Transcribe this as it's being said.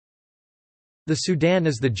The Sudan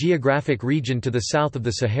is the geographic region to the south of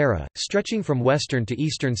the Sahara, stretching from western to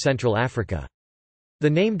eastern Central Africa. The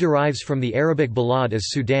name derives from the Arabic balad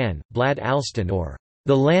as Sudan, Blad Alston or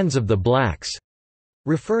the lands of the blacks,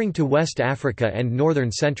 referring to West Africa and northern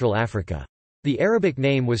Central Africa. The Arabic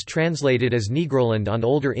name was translated as Negroland on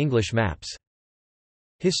older English maps.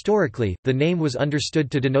 Historically, the name was understood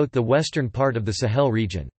to denote the western part of the Sahel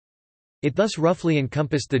region. It thus roughly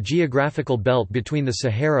encompassed the geographical belt between the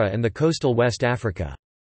Sahara and the coastal West Africa.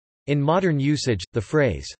 In modern usage, the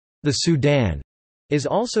phrase, the Sudan, is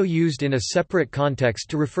also used in a separate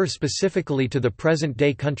context to refer specifically to the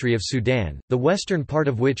present-day country of Sudan, the western part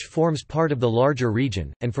of which forms part of the larger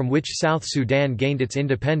region, and from which South Sudan gained its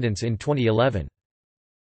independence in 2011.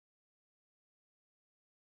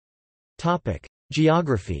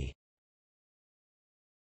 Geography.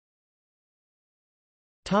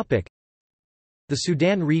 The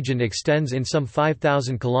Sudan region extends in some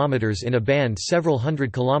 5,000 kilometers in a band several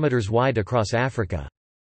hundred kilometers wide across Africa.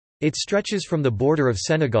 It stretches from the border of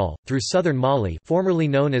Senegal, through southern Mali, formerly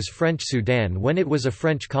known as French Sudan when it was a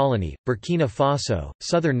French colony, Burkina Faso,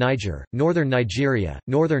 southern Niger, northern Nigeria,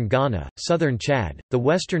 northern Ghana, southern Chad, the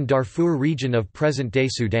western Darfur region of present-day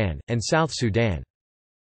Sudan, and South Sudan.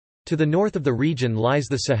 To the north of the region lies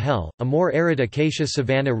the Sahel, a more arid acacia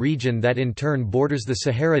savanna region that in turn borders the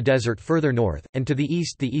Sahara Desert further north, and to the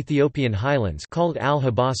east the Ethiopian highlands called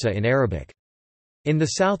al-Habasa in Arabic. In the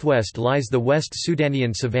southwest lies the West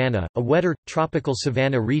Sudanian savanna, a wetter, tropical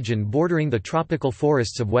savanna region bordering the tropical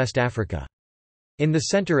forests of West Africa. In the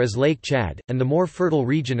center is Lake Chad, and the more fertile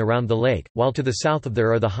region around the lake, while to the south of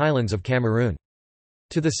there are the highlands of Cameroon.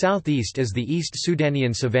 To the southeast is the East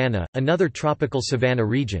Sudanian savanna, another tropical savanna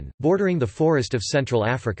region, bordering the forest of Central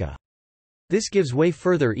Africa. This gives way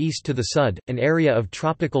further east to the Sud, an area of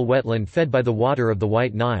tropical wetland fed by the water of the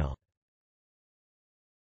White Nile.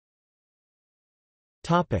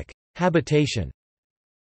 Habitation.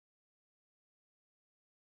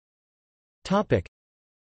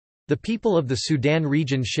 The people of the Sudan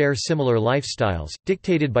region share similar lifestyles,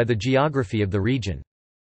 dictated by the geography of the region.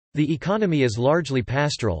 The economy is largely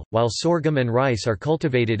pastoral, while sorghum and rice are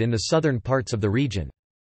cultivated in the southern parts of the region.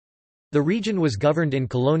 The region was governed in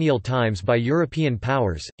colonial times by European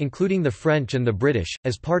powers, including the French and the British,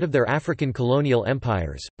 as part of their African colonial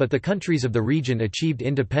empires, but the countries of the region achieved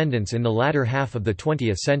independence in the latter half of the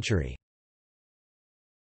 20th century.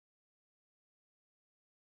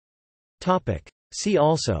 See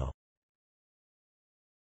also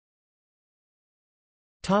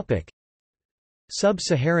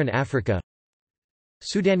Sub-Saharan Africa,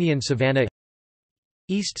 Sudanian savanna,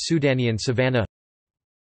 East Sudanian savanna,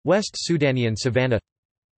 West Sudanian savanna.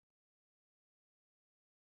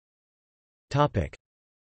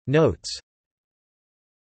 Notes.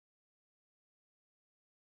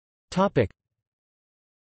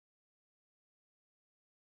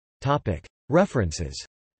 References.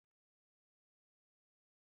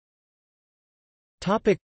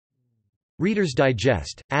 Reader's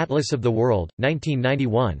Digest, Atlas of the World,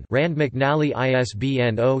 1991, Rand McNally,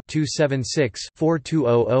 ISBN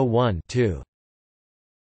 0-276-42001-2.